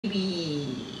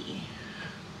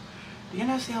Do you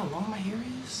not see how long my hair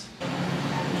is?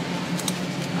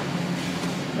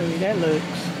 Baby, that looks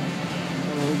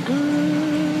so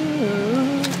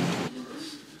good.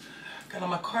 Got on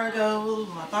my cargo,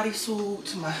 my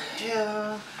bodysuit, my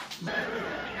hair.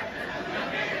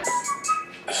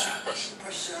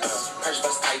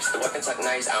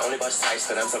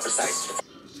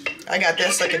 I got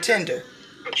this like a tender.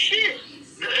 Shit.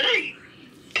 Hey.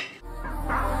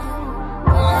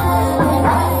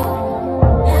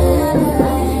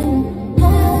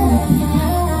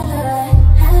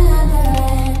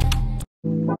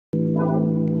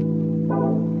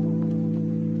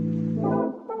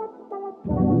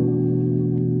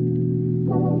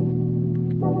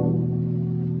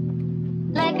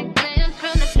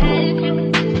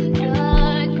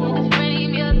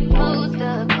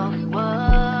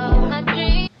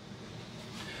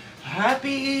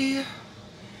 Happy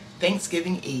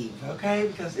Thanksgiving Eve, okay?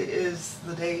 Because it is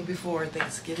the day before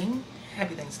Thanksgiving.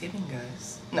 Happy Thanksgiving,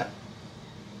 guys. No.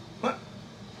 What?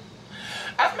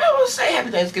 I might well say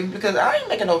Happy Thanksgiving because I ain't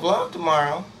making no vlog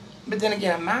tomorrow. But then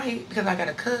again, I might because I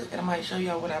gotta cook and I might show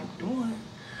y'all what I'm doing.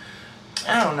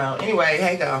 I don't know. Anyway,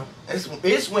 hey y'all.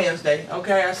 It's Wednesday,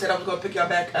 okay? I said I was gonna pick y'all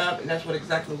back up and that's what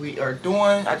exactly we are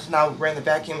doing. I just now ran the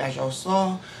vacuum as y'all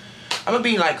saw. I'm gonna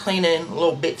be like cleaning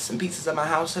little bits and pieces of my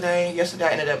house today. Yesterday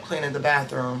I ended up cleaning the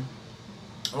bathroom,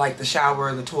 like the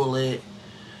shower, the toilet,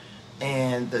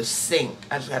 and the sink.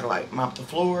 I just gotta like mop the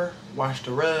floor, wash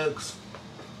the rugs.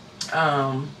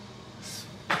 I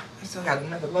still got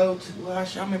another load to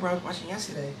wash. I remember I was washing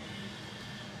yesterday.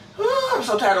 Whew, I'm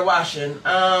so tired of washing.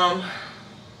 I'm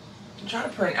trying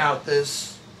to print out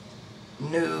this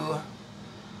new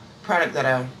product that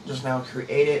I just now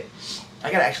created.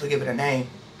 I gotta actually give it a name.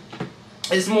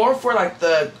 It's more for like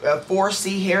the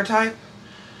 4C hair type.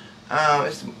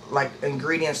 It's like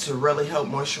ingredients to really help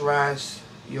moisturize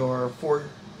your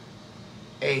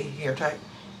 4A hair type.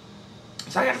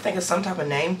 So I gotta think of some type of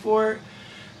name for it.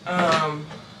 Got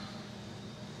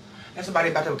somebody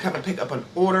about to come and pick up an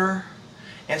order.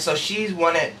 And so she's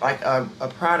wanted like a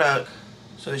product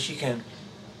so that she can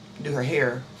do her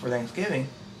hair for Thanksgiving.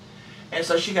 And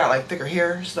so she got like thicker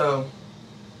hair, so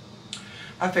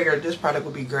I figured this product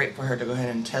would be great for her to go ahead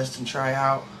and test and try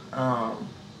out.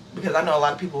 Because I know a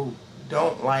lot of people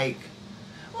don't like,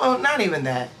 well, not even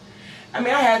that. I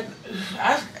mean, I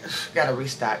got to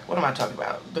restock. What am I talking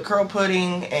about? The curl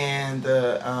pudding and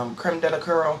the creme de la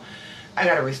curl. I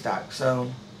got to restock.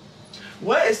 So,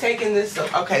 what is taking this so,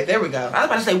 okay, there we go. I was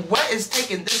about to say, what is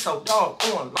taking this so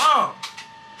doggone long?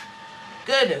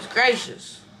 Goodness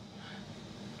gracious.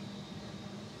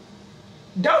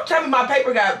 Don't tell me my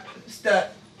paper got stuck.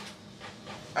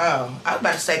 Oh, I was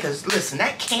about to say, because listen,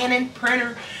 that Canon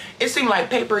printer, it seems like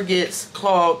paper gets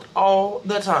clogged all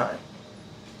the time.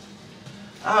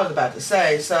 I was about to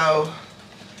say, so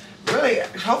really,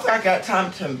 hopefully I got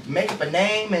time to make up a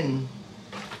name and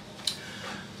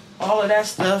all of that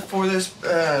stuff for this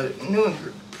new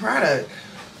product.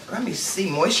 Let me see,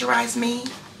 Moisturize Me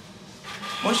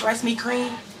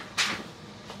cream.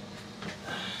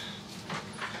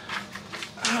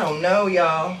 I don't know,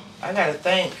 y'all. I gotta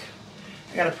think.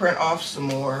 I gotta print off some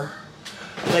more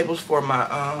labels for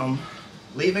my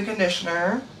leave-in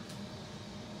conditioner.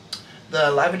 The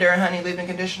lavender and honey leave-in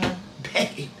conditioner.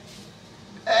 Baby.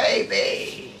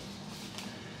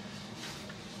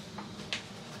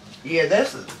 Yeah,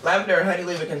 this lavender and honey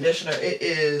leave-in conditioner. It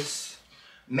is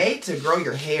made to grow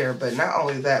your hair, but not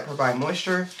only that, provide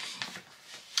moisture.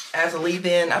 As a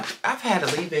leave-in, I've had a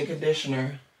leave-in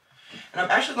conditioner. And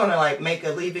I'm actually gonna like make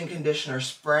a leave-in conditioner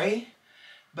spray.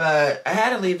 But I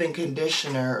had a leave-in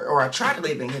conditioner, or I tried a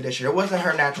leave-in conditioner. It wasn't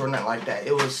her natural, nothing like that.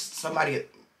 It was somebody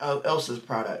else's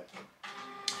product.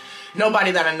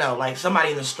 Nobody that I know, like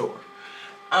somebody in the store.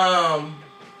 And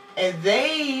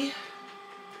it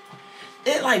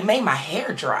like made my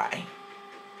hair dry.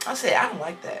 I said, I don't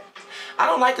like that. I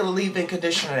don't like a leave-in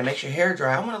conditioner that makes your hair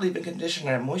dry. I want a leave-in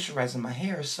conditioner that moisturizes my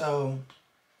hair. So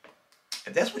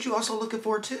if that's what you're also looking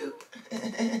for too.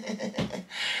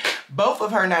 Both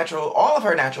of her natural, all of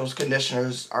her natural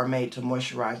conditioners are made to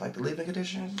moisturize, like the leave-in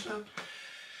conditioners and stuff.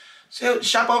 So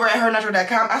shop over at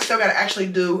hernatural.com. I still gotta actually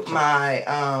do my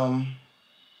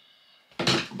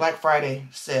Black Friday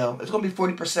sale. It's gonna be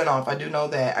 40% off. I do know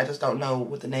that. I just don't know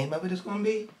what the name of it is gonna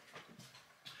be.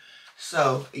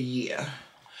 So yeah.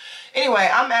 Anyway,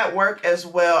 I'm at work as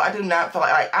well. I do not feel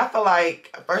like I feel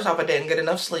like, first off, I didn't get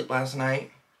enough sleep last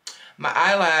night. My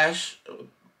eyelash,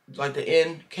 like the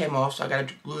end came off, so I gotta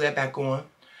glue that back on.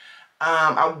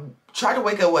 I tried to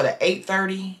wake up at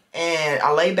 8:30, and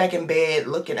I lay back in bed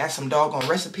looking at some doggone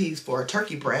recipes for a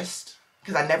turkey breast,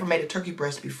 because I never made a turkey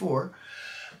breast before.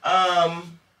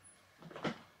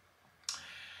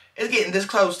 It's getting this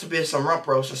close to being some rump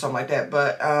roast or something like that.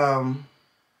 But I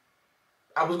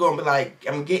was going to be like,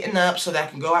 I'm getting up so that I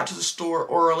can go out to the store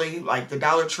early, like the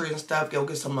Dollar Tree and stuff, go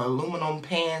get some aluminum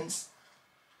pans.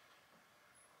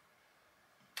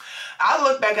 I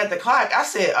looked back at the clock. I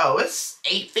said, oh, it's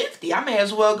 8:50. I may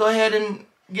as well go ahead and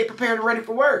get prepared and ready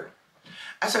for work.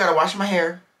 I still got to wash my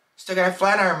hair. Still got to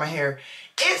flat iron my hair.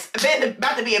 It's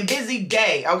about to be a busy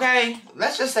day, okay?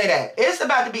 Let's just say that. It's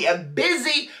about to be a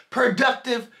busy,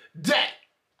 productive day.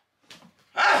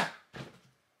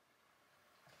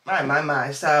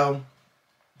 My. So,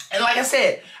 and like I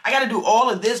said, I got to do all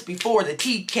of this before the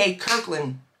T.K.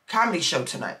 Kirkland comedy show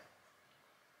tonight.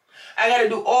 I got to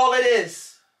do all of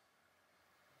this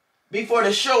before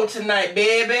the show tonight,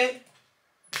 baby.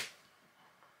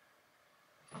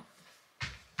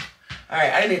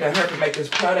 Alright, I need to hurry to make this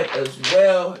product as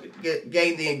well.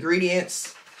 Gain the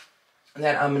ingredients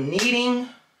that I'm needing.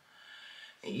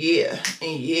 Yeah.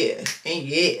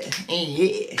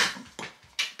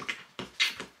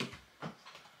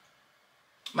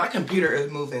 My computer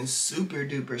is moving super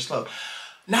duper slow.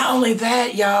 Not only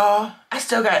that, y'all, I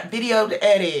still got video to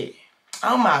edit.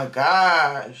 Oh my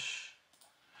gosh.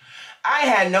 I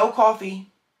had no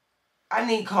coffee. I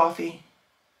need coffee.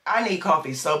 I need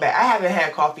coffee so bad. I haven't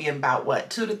had coffee in about, what,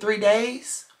 2 to 3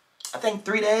 days? I think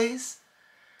 3 days.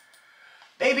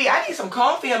 Baby, I need some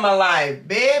coffee in my life,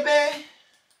 baby.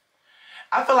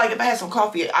 I feel like if I had some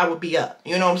coffee, I would be up.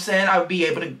 You know what I'm saying? I would be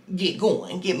able to get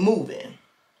going, get moving.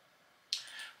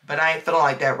 But I ain't feeling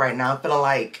like that right now. I'm feeling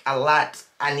like a lot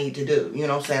I need to do. You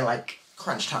know what I'm saying? Like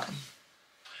crunch time.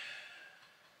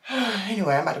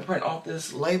 Anyway, I'm about to print off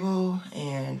this label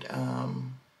and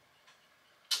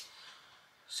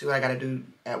see what I gotta do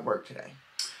at work today.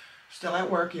 Still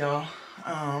at work, y'all.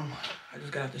 I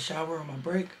just got out the shower on my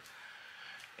break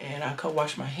and I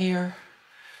co-washed my hair.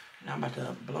 And I'm about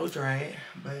to blow dry it.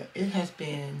 But it has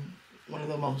been one of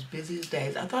the most busiest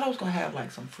days. I thought I was gonna have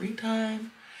like some free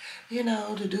time, you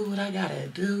know, to do what I gotta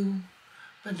do.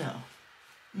 But no.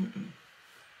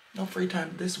 No free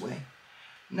time this way.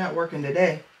 Not working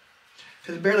today.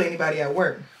 Because barely anybody at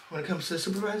work when it comes to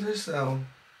supervisors, so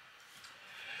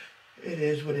it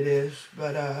is what it is.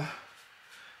 But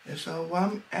and so while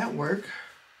I'm at work,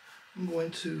 I'm going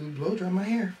to blow dry my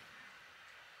hair.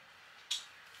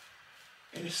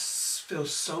 And it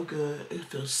feels so good. It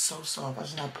feels so soft. I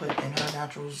just now put in Her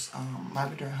Naturals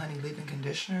lavender and honey leave-in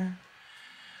conditioner.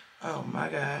 Oh my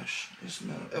gosh. It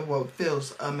smells, well, it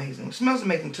feels amazing. It smells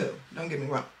amazing too. Don't get me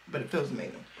wrong, but it feels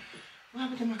amazing. What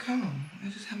happened to my comb? I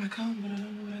just had my comb, but I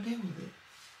don't know what I did with it.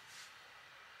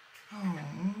 Oh,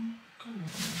 come on.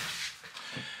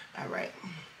 Alright.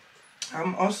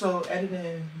 I'm also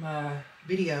editing my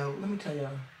video. Let me tell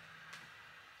y'all.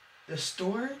 The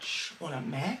storage on a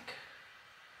Mac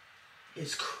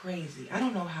is crazy. I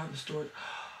don't know how the storage...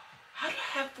 How do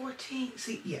I have 14?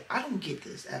 See, yeah, I don't get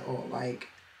this at all. Like,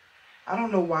 I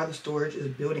don't know why the storage is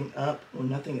building up when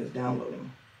nothing is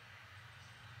downloading.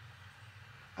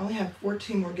 I only have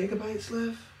 14 more gigabytes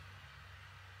left.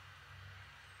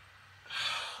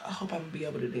 I hope I'm gonna be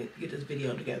able to get this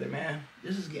video together, man.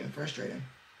 This is getting frustrating.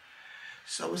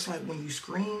 So it's like when you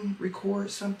screen record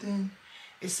something,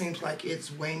 it seems like it's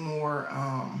way more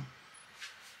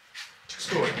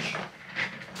storage.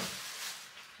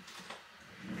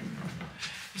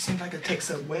 It seems like it takes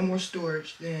up way more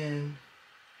storage than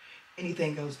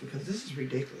anything else because this is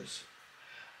ridiculous.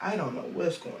 I don't know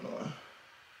what's going on.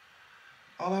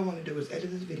 All I want to do is edit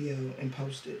this video and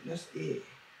post it. That's it.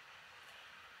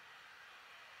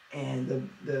 And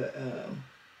the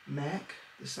Mac,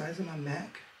 the size of my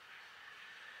Mac,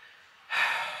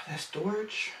 that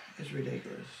storage is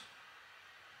ridiculous.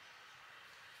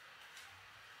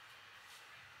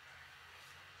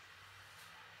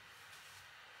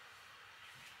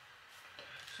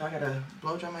 So I gotta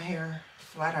blow dry my hair,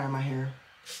 flat iron my hair.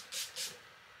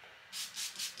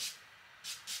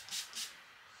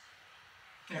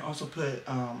 And also put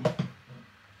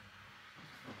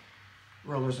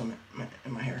rollers in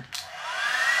my hair.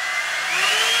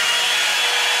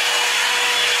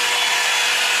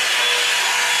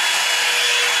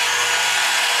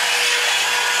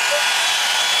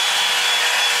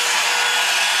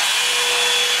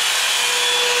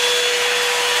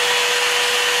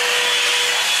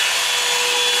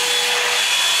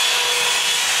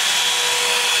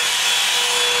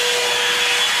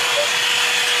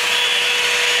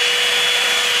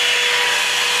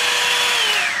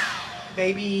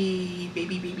 Baby.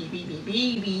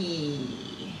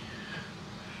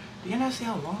 Do you not see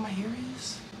how long my hair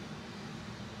is?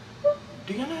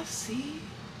 Do you not see?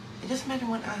 And just imagine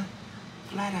when I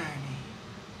flat iron it.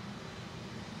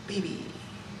 Baby.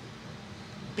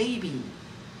 baby,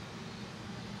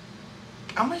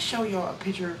 I'm gonna show y'all a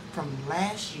picture from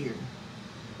last year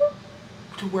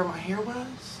to where my hair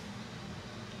was.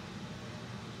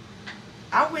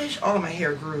 I wish all of my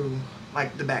hair grew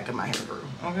like the back of my hair grew,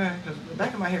 okay? Because the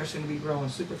back of my hair seems to be growing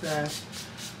super fast,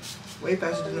 way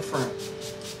faster than the front.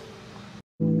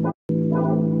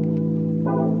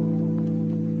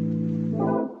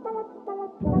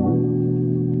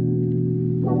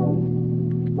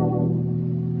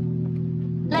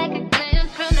 Like a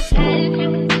glance from the past, you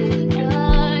can see the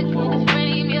dark in the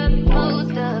frame, you're the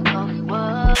poster on the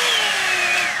wall.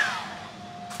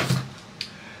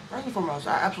 First and foremost,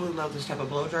 I absolutely love this type of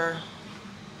blow dryer.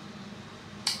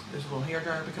 This little hair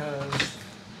dryer, because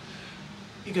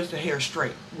it gets the hair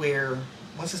straight, where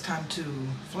once it's time to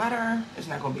flat iron, it's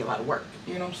not going to be a lot of work.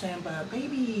 You know what I'm saying? But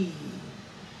baby,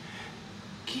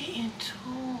 get into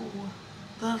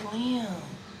the lamb.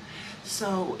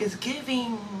 So it's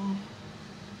giving,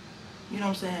 you know what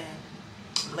I'm saying,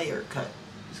 layered cut.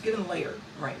 It's giving layered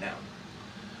right now.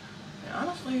 And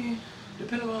honestly,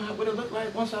 depending on what it look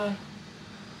like once I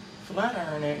flat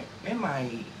iron it, it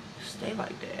might stay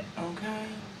like that, okay?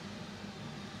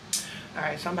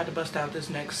 Alright, so I'm about to bust out this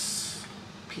next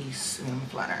piece and then I'm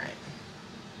gonna flat iron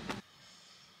it.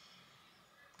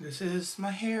 This is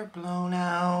my hair blown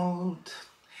out.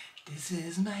 This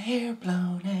is my hair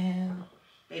blown out.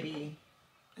 Baby,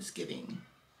 it's giving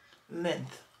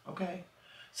length, okay?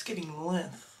 It's giving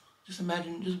length. Just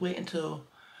imagine, just wait until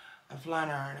I flat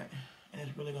iron it and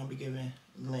it's really gonna be giving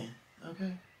length,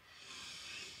 okay?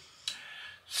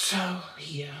 So,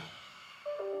 yeah.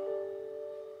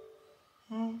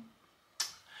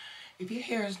 If your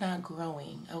hair is not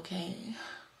growing, okay?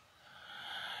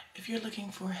 If you're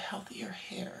looking for healthier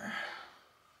hair,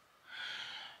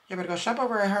 you better go shop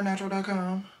over at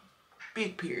hernatural.com.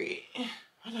 Big period.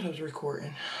 I thought I was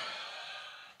recording.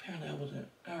 Apparently I wasn't.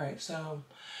 Alright, so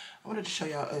I wanted to show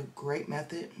y'all a great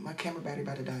method. My camera battery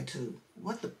about to die too.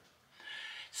 What the?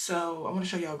 So I want to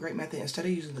show y'all a great method. Instead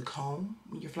of using the comb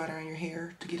when you're flat ironing your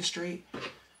hair to get it straight,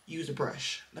 use a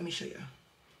brush. Let me show you.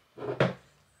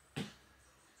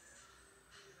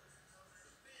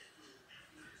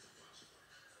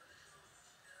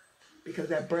 Because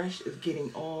that brush is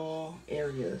getting all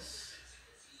areas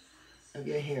of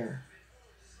your hair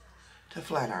to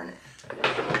flat iron it.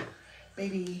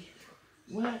 Baby,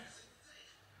 what?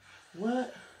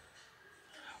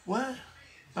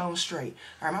 Bone straight.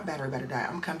 Alright, my battery better die.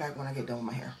 I'm gonna come back when I get done with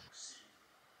my hair.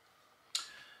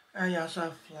 Alright, y'all, so I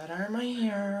flat iron my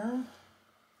hair.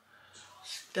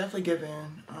 It's definitely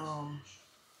giving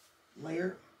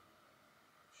layered.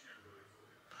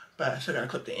 But I still gotta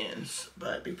clip the ends.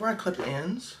 But before I clip the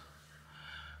ends,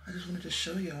 I just wanted to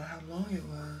show y'all how long it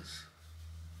was.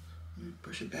 Let me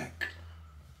push it back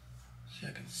so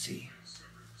I can see.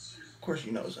 Of course,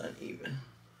 you know it's uneven,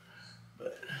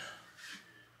 but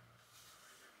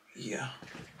yeah.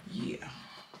 You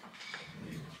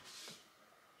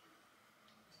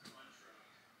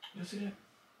see that?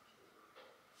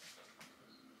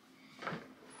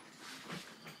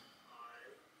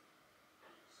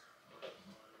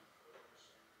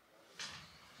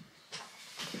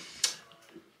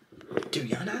 Do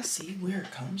y'all not see where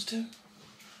it comes to?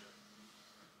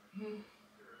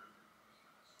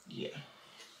 Yeah.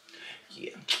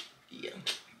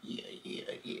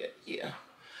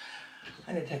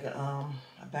 I need to take a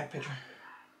back picture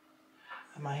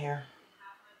of my hair.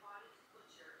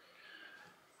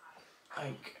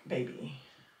 Like, baby,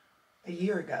 a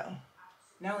year ago.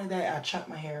 Not only that, I chopped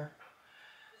my hair,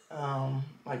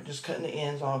 like just cutting the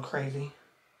ends all crazy.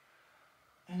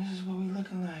 And this is what we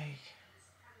looking like.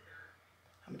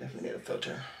 I'm definitely need a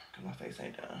filter because my face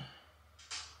ain't done.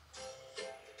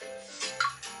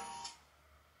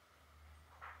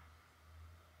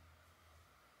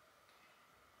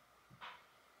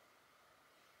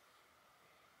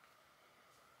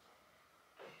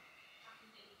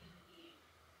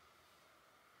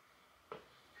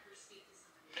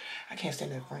 I can't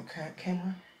stand that front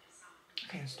camera. I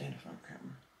can't stand the front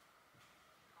camera.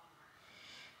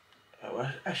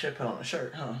 Oh, I should put on a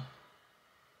shirt, huh?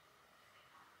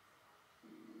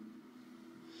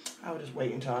 I would just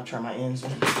wait until I trim my ends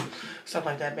and stuff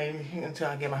like that, baby, until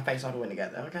I get my face all the way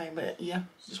together, okay? But yeah,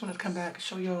 just wanted to come back and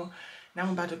show y'all. Now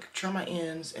I'm about to trim my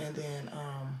ends and then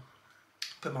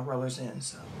put my rollers in.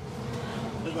 So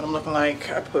this is what I'm looking like.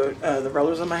 I put the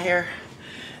rollers in my hair.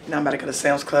 Now I'm about to go to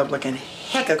Sam's Club looking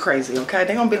hecka crazy, okay?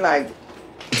 They're gonna be like,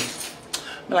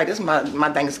 this is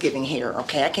my Thanksgiving hair,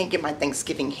 okay? I can't get my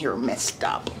Thanksgiving hair messed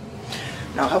up.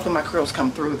 Now, hopefully my curls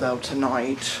come through though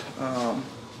tonight,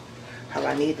 how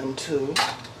I need them to.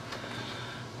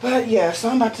 But yeah, so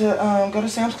I'm about to go to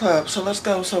Sam's Club. So let's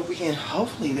go so we can,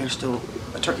 hopefully there's still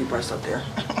a turkey breast up there.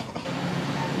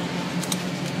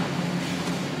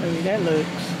 Maybe that looks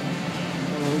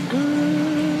so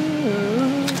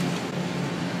good.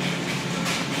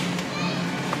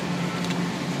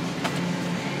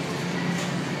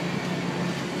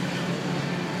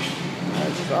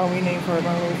 That's just all we need for our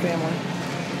little family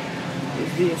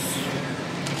is this.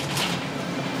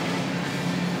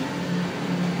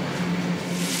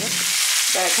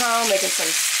 Back home making some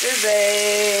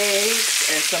steaks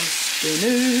and some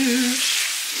spinach.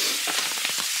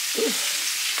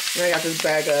 Ooh. I got this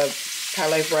bag of Thai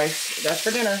life rice. That's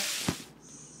for dinner.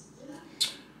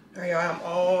 There you are. I'm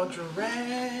all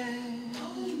dressed.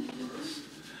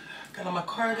 Got on my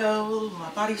cargo, my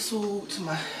bodysuit,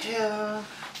 my hair,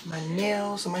 my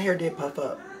nails. So my hair did puff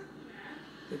up.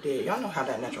 It did. Y'all know how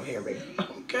that natural hair be.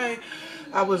 Okay.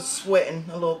 I was sweating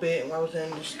a little bit when I was in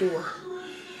the store.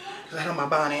 I had on my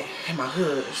bonnet and my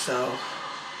hood, so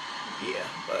yeah,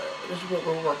 but this is what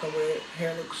we're working with.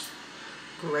 Hair looks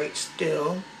great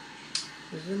still.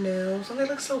 These are the nails. Oh, they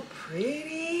look so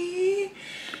pretty.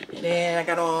 And then I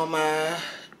got on my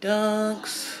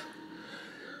dunks.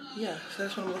 Yeah, so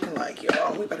that's what I'm looking like,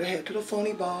 y'all. We better head to the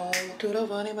funny bone, to the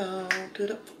funny bone, to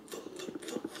the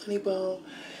funny bone.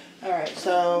 All right,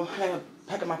 so I gotta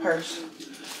pack up my purse,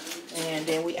 and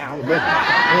then we out.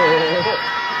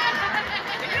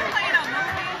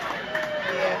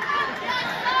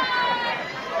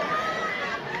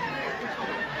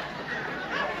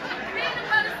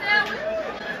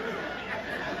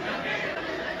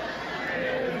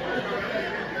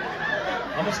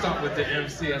 I'm gonna start with the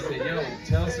MC. I say, yo,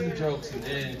 tell some jokes and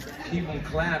then keep them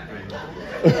clapping.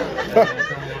 And then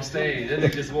come on stage. Then they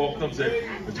just walked up and said,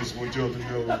 I just want y'all to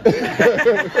know.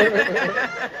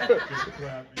 Just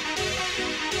clap.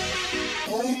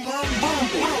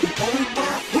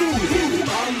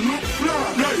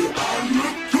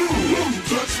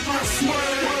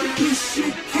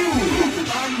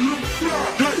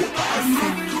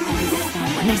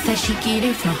 When they say she get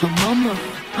it from her mama,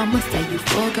 I'ma say you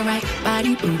fucking right.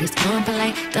 Body booties come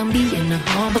polite. Don't be in the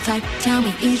humble type. Tell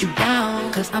me, is you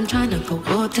down? Cause I'm trying to go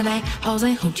up tonight. Hoes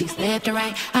and hoochies left and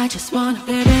right. I just wanna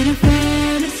live in a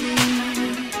fantasy.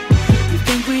 You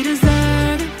think we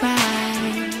deserve it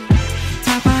right?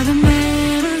 Top of the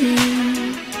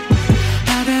memories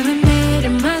I've ever made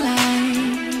in my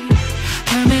life.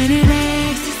 Permanent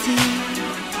ecstasy.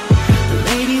 The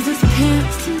ladies is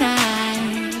pimps tonight.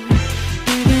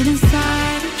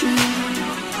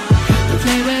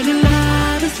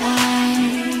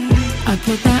 I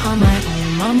put that on my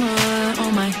own mama,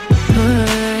 on my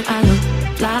hood. I look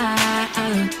fly,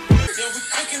 I look. Yeah, we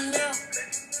cooking now.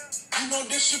 You know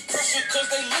this shit pressure cause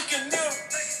they looking now.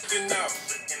 Looking out.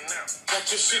 Got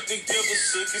your shit together,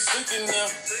 sick, it's looking now.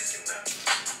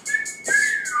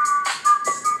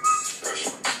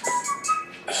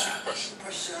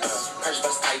 Pressure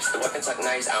bust types, the weapons look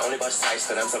nice. I only bust types,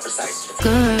 but I'm so precise.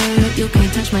 Good, you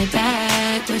can't touch my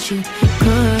back, but you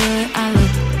could. I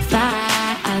look fly.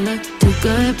 I look too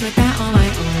good, put that on my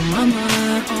own mama,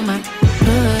 on my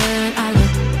hood. I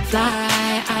look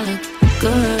fly, I look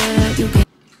good. You can.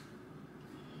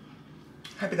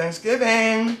 Happy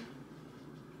Thanksgiving.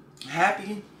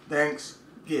 Happy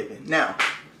Thanksgiving. Now,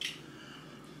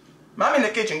 I'm in the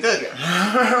kitchen cooking.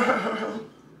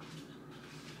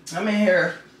 I'm in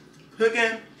here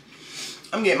cooking.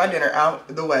 I'm getting my dinner out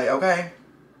the way, okay?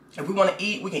 If we want to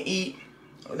eat, we can eat.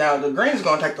 Now, the greens are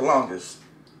going to take the longest.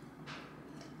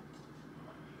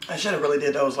 I should have really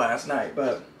did those last night,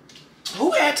 but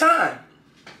who had time?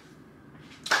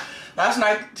 Last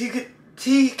night,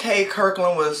 TK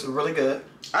Kirkland was really good.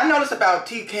 I noticed about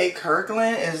TK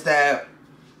Kirkland is that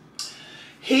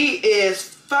he is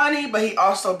funny, but he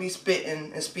also be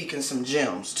spitting and speaking some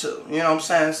gems too. You know what I'm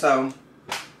saying? So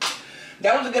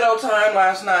that was a good old time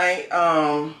last night.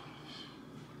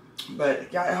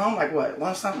 But got home like what?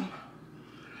 1 something?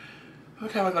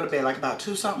 What time I go to bed? Like about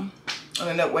 2 something? I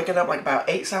ended up waking up like about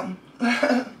 8 something.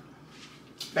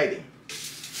 Baby.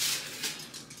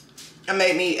 I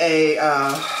made me a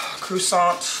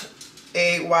croissant,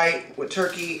 egg white with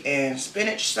turkey and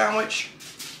spinach sandwich.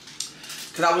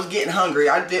 Because I was getting hungry.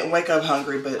 I didn't wake up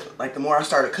hungry, but like the more I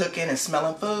started cooking and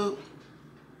smelling food,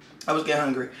 I was getting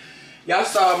hungry. Y'all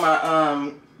saw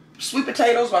my sweet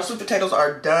potatoes. My sweet potatoes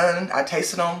are done. I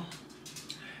tasted them.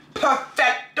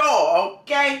 Perfecto,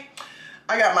 okay?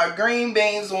 I got my green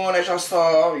beans on, as y'all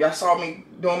saw. Y'all saw me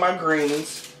doing my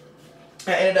greens.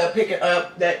 I ended up picking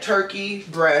up that turkey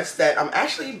breast that I'm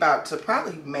actually about to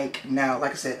probably make now.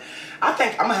 Like I said, I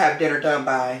think I'm going to have dinner done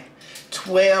by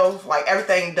 12, like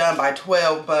everything done by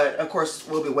 12, but of course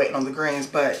we'll be waiting on the greens.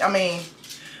 But I mean,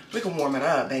 we can warm it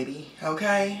up, baby,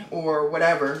 okay? Or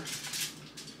whatever.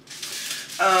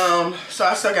 So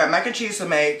I still got mac and cheese to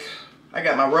make. I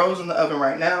got my rolls in the oven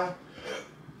right now.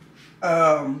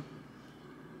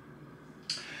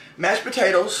 Mashed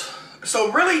potatoes.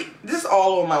 So really, this is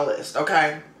all on my list,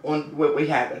 okay? On what we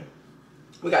having.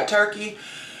 We got turkey.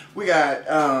 We got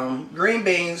green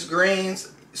beans,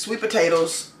 greens, sweet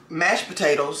potatoes, mashed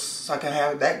potatoes, so I can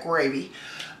have that gravy.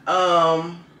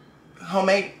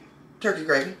 Homemade turkey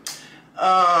gravy.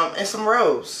 And some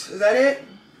rolls. Is that it?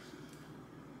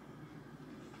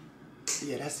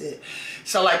 Yeah, that's it.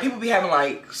 So like people be having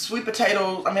like sweet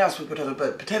potatoes. I mean, not sweet potatoes,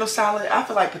 but potato salad. I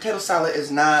feel like potato salad is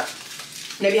not.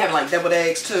 They be having like deviled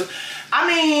eggs too. I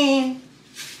mean,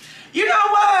 you know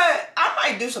what? I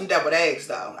might do some deviled eggs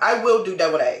though. I will do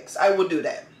deviled eggs. I will do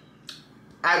that.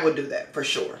 I would do that for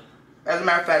sure. As a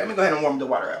matter of fact, let me go ahead and warm the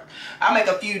water up. I'll make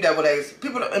a few deviled eggs.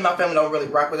 People in my family don't really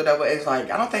rock with the deviled eggs. Like,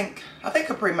 I think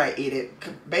Capri might eat it.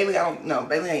 Bailey, I don't know.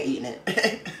 Bailey ain't eating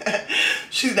it.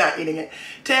 She's not eating it.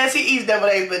 Tess, he eats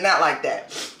deviled eggs, but not like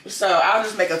that. So I'll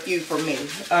just make a few for me.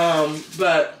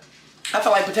 But I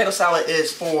feel like potato salad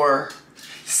is for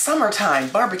summertime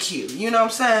barbecue. You know what I'm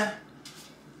saying?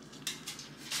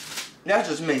 That's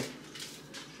just me.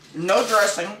 No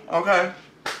dressing, okay?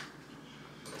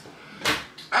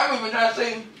 I'm even not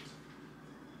saying,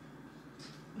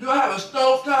 do I have a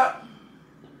stove top?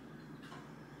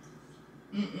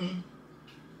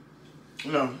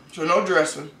 No, so no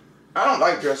dressing. I don't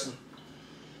like dressing.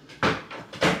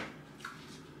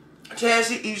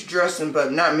 Chazzy eats dressing,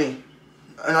 but not me.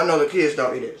 And I know the kids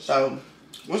don't eat it. So,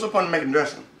 what's the point of making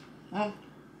dressing?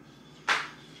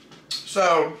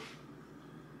 So,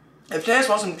 if Chaz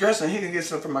wants some dressing, he can get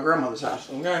some from my grandmother's house,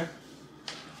 okay?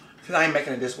 Because I ain't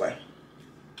making it this way.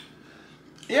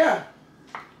 Yeah,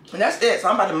 and that's it. So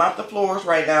I'm about to mop the floors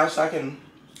right now so I can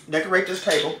decorate this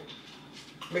table,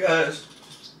 because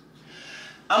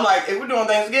I'm like, if we're doing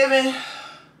Thanksgiving,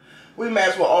 we may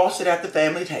as well all sit at the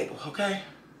family table, okay?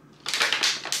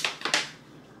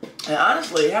 And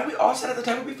honestly, have we all sat at the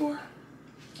table before?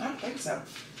 I don't think so.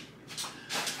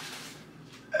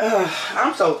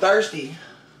 I'm so thirsty.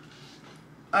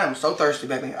 I am so thirsty,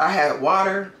 baby. I had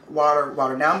water.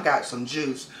 Now I've got some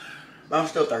juice, but I'm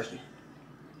still thirsty.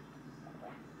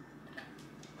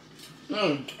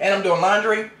 And I'm doing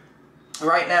laundry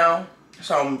right now.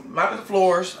 So I'm mopping the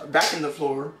floors, vacuuming the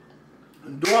floor,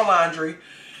 doing laundry,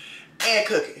 and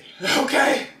cooking.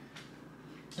 Okay?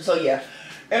 So yeah.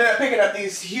 Ended up picking up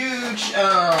these huge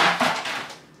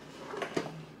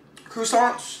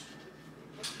croissants.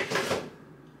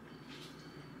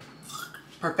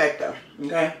 Perfecto.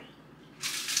 Okay?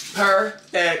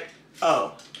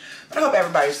 Perfecto. I hope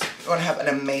everybody's going to have an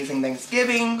amazing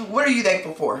Thanksgiving. What are you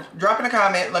thankful for? Drop in a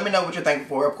comment. Let me know what you're thankful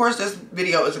for. Of course, this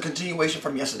video is a continuation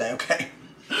from yesterday, okay?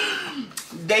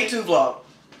 Day 2 vlog.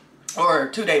 Or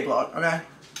 2-day vlog, okay?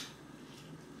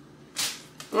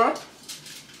 Well,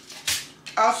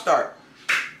 I'll start.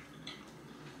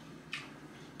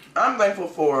 I'm thankful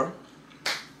for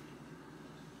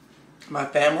my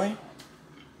family,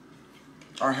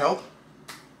 our health,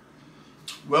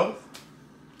 wealth,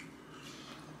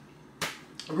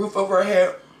 a roof over our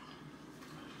head,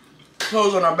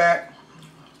 clothes on our back,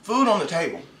 food on the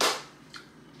table.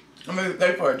 I'm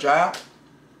thankful for a job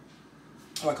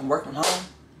so I can work from home,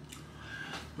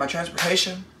 my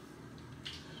transportation,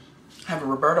 having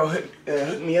Roberto hook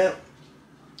me up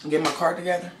and get my car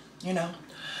together, you know.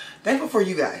 Thankful for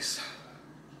you guys.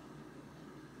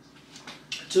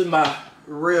 To my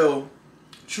real,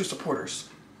 true supporters.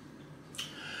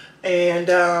 And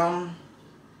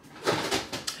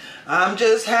I'm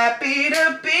just happy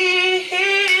to be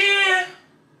here.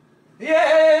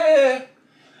 Yeah.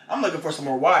 I'm looking for some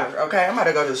more water, okay? I'm about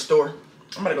to go to the store.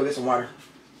 I'm gonna go get some water.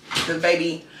 Because,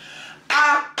 baby,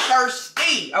 I'm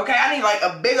thirsty, okay? I need like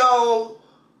a big old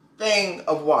thing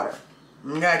of water.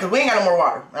 Okay? Because we ain't got no more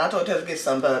water. And I told Tess to get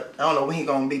some, but I don't know when he's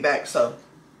gonna be back, so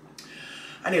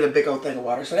I need a big old thing of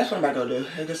water. So that's what I'm about to go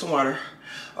do. Get some water.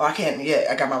 Oh, I can't yet.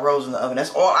 I got my rolls in the oven. That's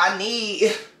all I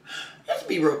need. Let's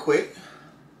be real quick.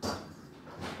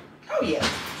 Oh yeah,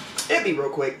 it'd be real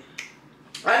quick.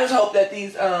 I just hope that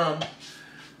these I'm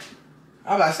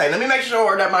about to say, let me make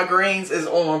sure that my greens is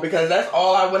on, because that's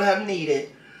all I would have needed.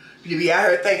 You be out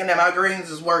here thinking that my greens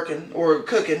is working or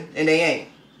cooking and they ain't.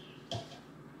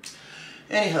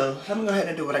 Anyhow, let me go ahead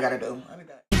and do what I gotta do. I'll be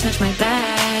back. Touch my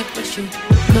back, but you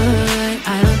good.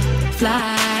 I look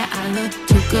fly, I look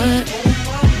too good.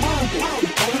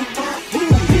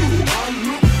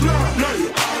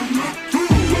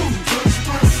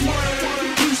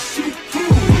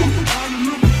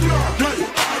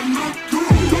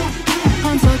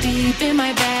 deep in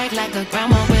my bag like a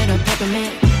grandma with a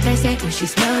peppermint. They say, oh, she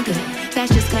smell good.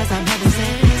 That's just cause I'm heaven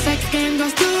sent. Sex game go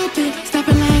stupid,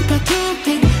 stepping like a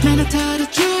toothpick. Man, I tell the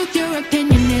truth, your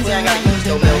opinion is irrelevant.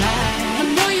 I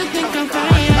know you think I'm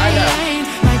fine.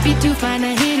 Might be too fine to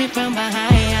hit it from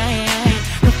behind.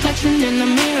 Reflection in the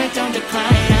mirror, don't decline.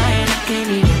 I can't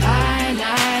even lie.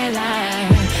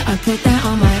 I put that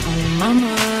on my own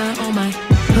mama, on my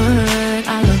hood.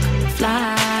 I look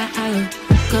fly, I look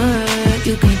good.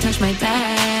 You can't touch my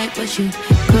back, but you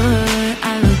could.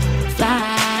 I look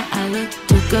fly, I look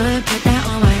too good. Put that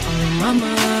on my own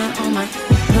mama, on my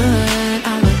hood. I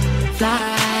look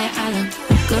fly, I look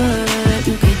good.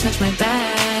 You can't touch my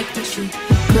back, but you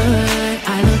could.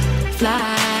 I look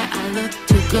fly, I look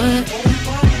too good.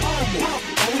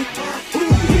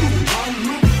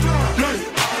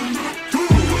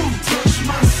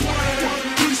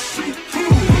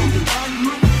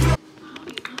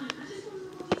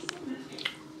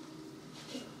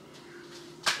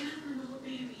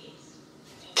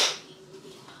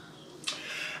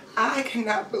 I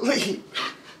cannot believe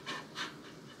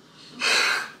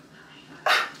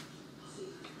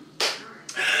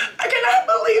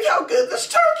how good this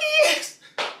turkey is.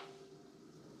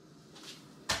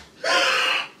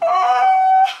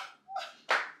 Oh.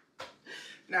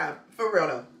 Now, for real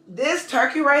though, this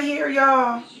turkey right here,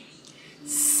 y'all,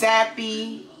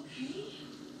 sappy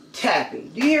tappy.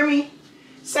 Do you hear me?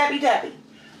 Sappy tappy.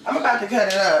 I'm about to cut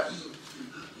it up.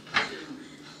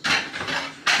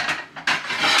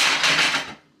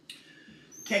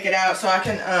 Take it out so I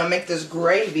can make this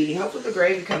gravy. Hopefully the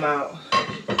gravy come out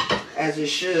as it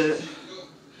should.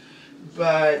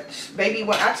 But baby,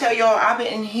 when I tell y'all I've been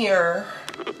in here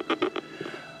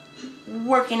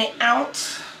working it out.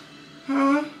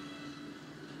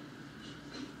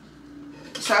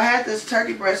 So I had this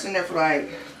turkey breast in there for like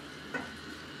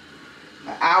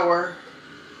an hour.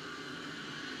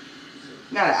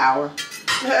 Not an hour.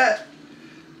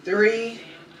 3.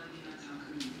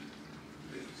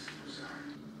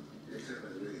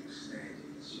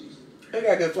 It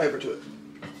got good flavor to it.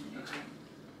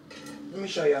 Let me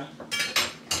show y'all.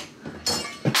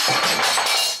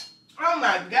 Oh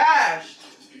my gosh.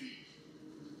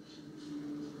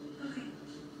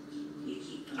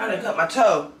 I done cut my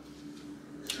toe.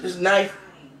 This knife.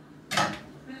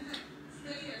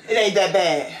 It ain't that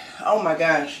bad. Oh my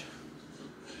gosh.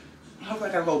 I hope I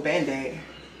got a little band-aid.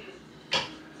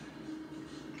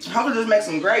 I hope I just make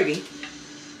some gravy.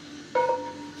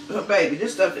 Oh baby,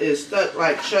 this stuff is stuck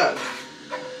like Chuck.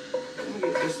 Let me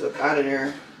get this stuff out of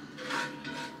there.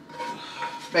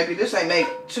 Baby, this ain't make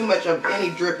too much of any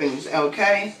drippings,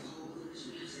 okay?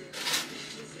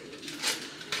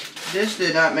 This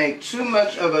did not make too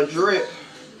much of a drip.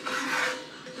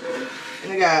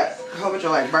 And it got a whole bunch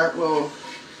of like burnt little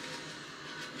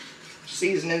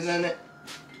seasonings in it.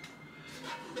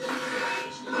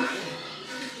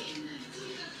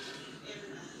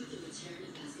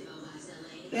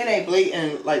 It ain't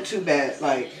bleeding like too bad.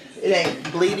 Like, it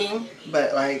ain't bleeding,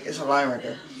 but like it's a line right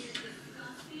there.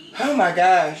 Oh my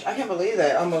gosh, I can't believe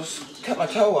that. I almost cut my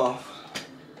toe off.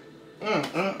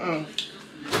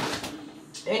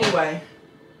 Anyway,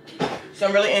 so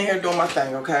I'm really in here doing my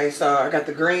thing, okay? So I got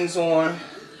the greens on.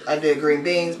 I did green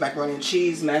beans, macaroni and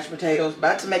cheese, mashed potatoes.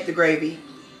 About to make the gravy.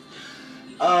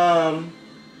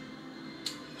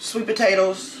 Sweet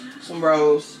potatoes, some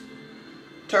rolls,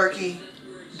 turkey,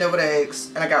 deviled eggs,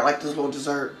 and I got like this little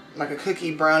dessert, like a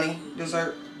cookie brownie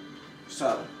dessert.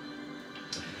 So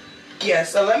yeah,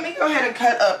 so let me go ahead and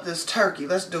cut up this turkey.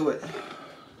 Let's do it.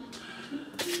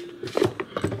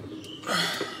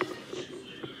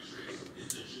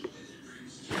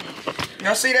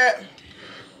 Y'all see that?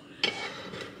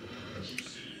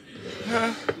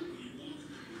 Huh?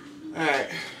 Alright.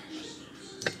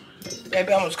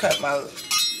 Maybe I almost cut my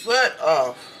foot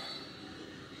off.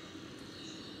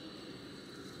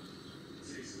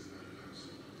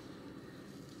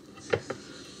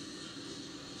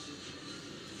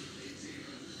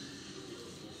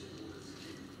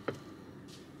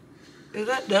 Is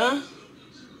that done?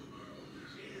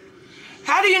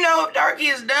 How do you know if turkey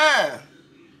is done?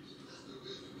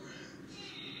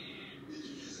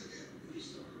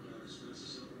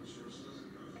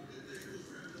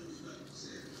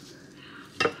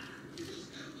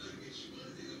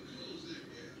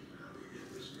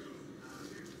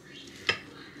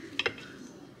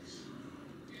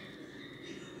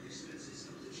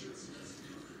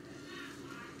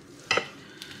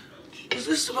 Is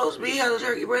this supposed to be how the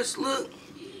turkey breasts look?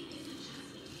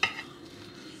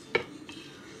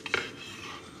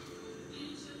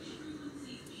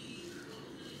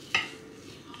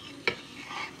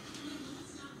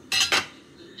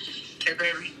 Hey,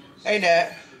 baby. Hey,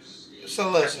 Dad. So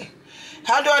listen.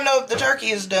 How do I know if the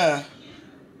turkey is done?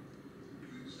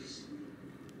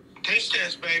 Taste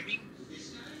test, baby.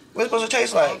 What's it supposed to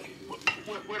taste like?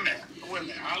 Wait a minute.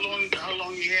 How long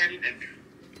you had it in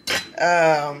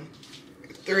there?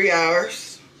 3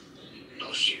 hours.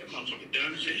 Oh shit, motherfucker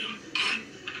done as hell.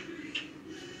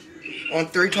 On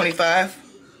 325.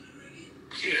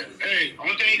 Yeah, hey,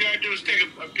 only thing you gotta do is take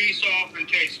a piece off and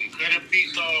taste it. Cut a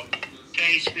piece off,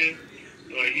 taste it.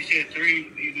 You said 3,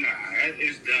 nah,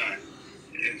 it's done.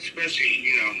 And especially,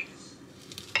 you know,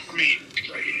 I mean,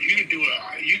 you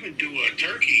can do a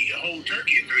turkey, a whole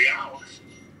turkey in 3 hours.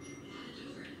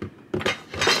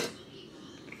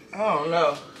 I don't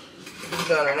know. It's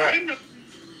done or not.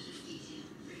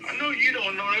 I know you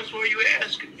don't know. That's why you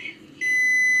asking me.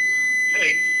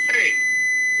 Hey.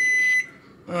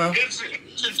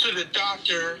 Listen to the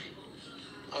doctor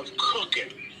of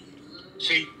cooking.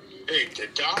 See, hey, the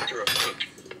doctor of cooking.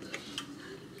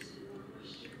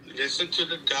 Listen to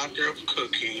the doctor of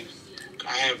cooking.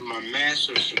 I have my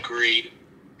master's degree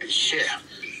in chef.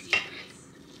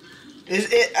 Is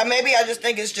it? Maybe I just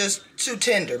think it's just too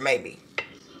tender. Maybe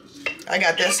I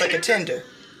got that like a tender.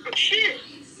 But shit,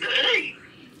 hey,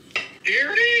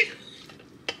 there it is.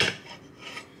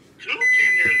 Too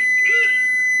tender is good.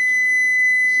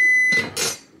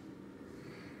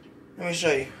 Let me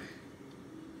show you.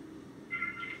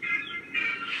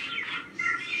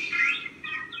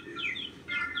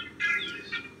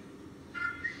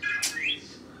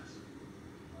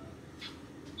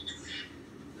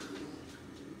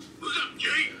 What's up,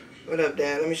 Jay? What up,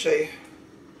 Dad? Let me show you.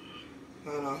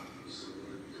 Hold on.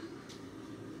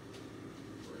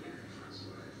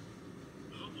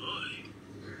 Oh boy,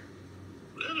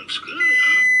 that looks good,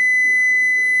 huh?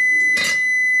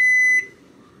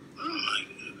 Oh my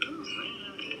God,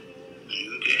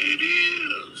 there it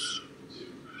is.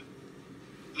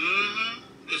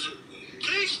 Is it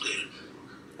tasty?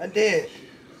 I did.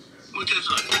 What tastes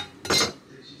like?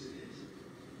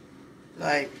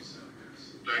 Like,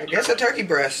 I guess a turkey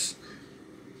breast.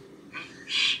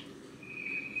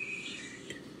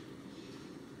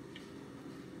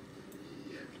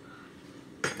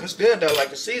 It's good though, like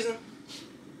the season.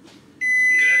 You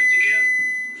got it together?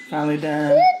 Finally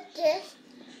done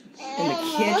in the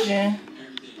kitchen.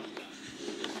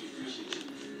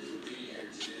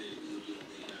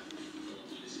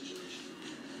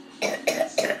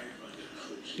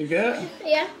 You good?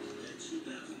 Yeah.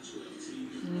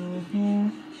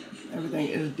 Everything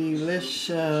is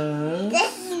delicious.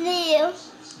 This is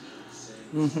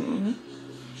new.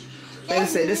 They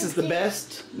say this is the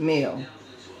best meal.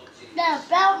 The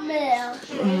belt meal.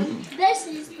 This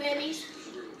is Benny's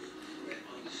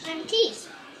and cheese.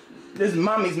 This is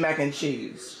Mommy's mac and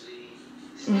cheese.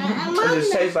 And It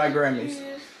just tastes like Grammy's.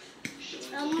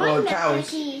 Well, mac and cows.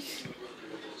 cheese.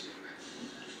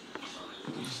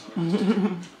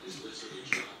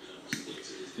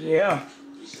 Yeah.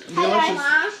 Hi, Delicious.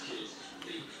 Mom.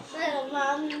 Little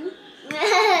Mom.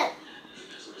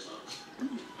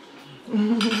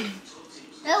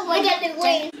 Look at the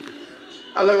wings.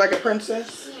 I look like a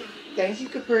princess. Thank you,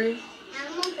 Capri.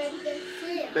 I'm a princess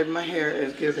too. Baby, my hair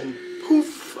is giving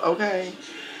poof. Okay.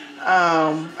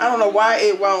 I don't know why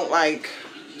it won't like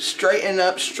straighten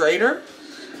up straighter,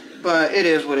 but it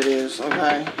is what it is.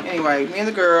 Okay. Anyway, me and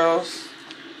the girls.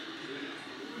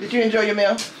 Did you enjoy your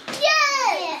meal?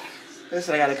 Yes.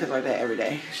 Listen, I gotta cook like that every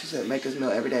day. She said make this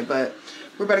meal every day, but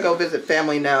we're about to go visit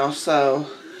family now, so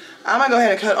I'm gonna go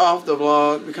ahead and cut off the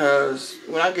vlog because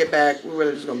when I get back, we're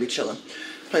really just gonna be chilling,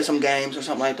 play some games or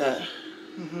something like that.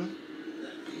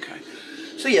 Okay.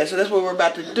 So yeah, so that's what we're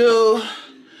about to do.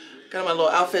 Got my little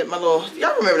outfit, y'all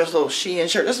remember this little Shein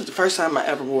shirt? This was the first time I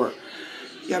ever wore it.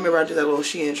 Y'all remember I did that little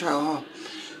Shein trial haul?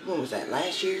 When was that?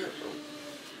 Last year?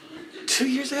 2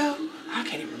 years ago? I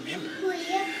can't even remember.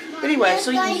 But anyway,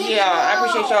 so yeah, I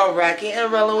appreciate y'all rocking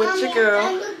and rolling with your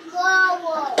girl.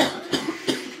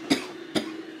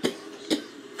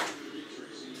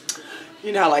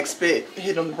 You know how like spit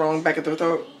hit them wrong back at the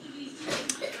throat?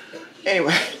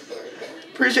 Anyway,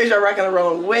 appreciate y'all rocking and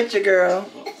rolling with your girl.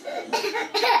 Mommy,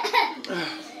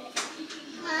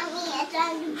 it's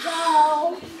time to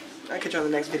go. I'll catch you on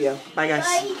the next video. Bye guys.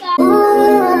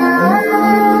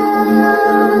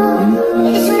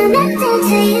 It's connected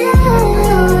to you.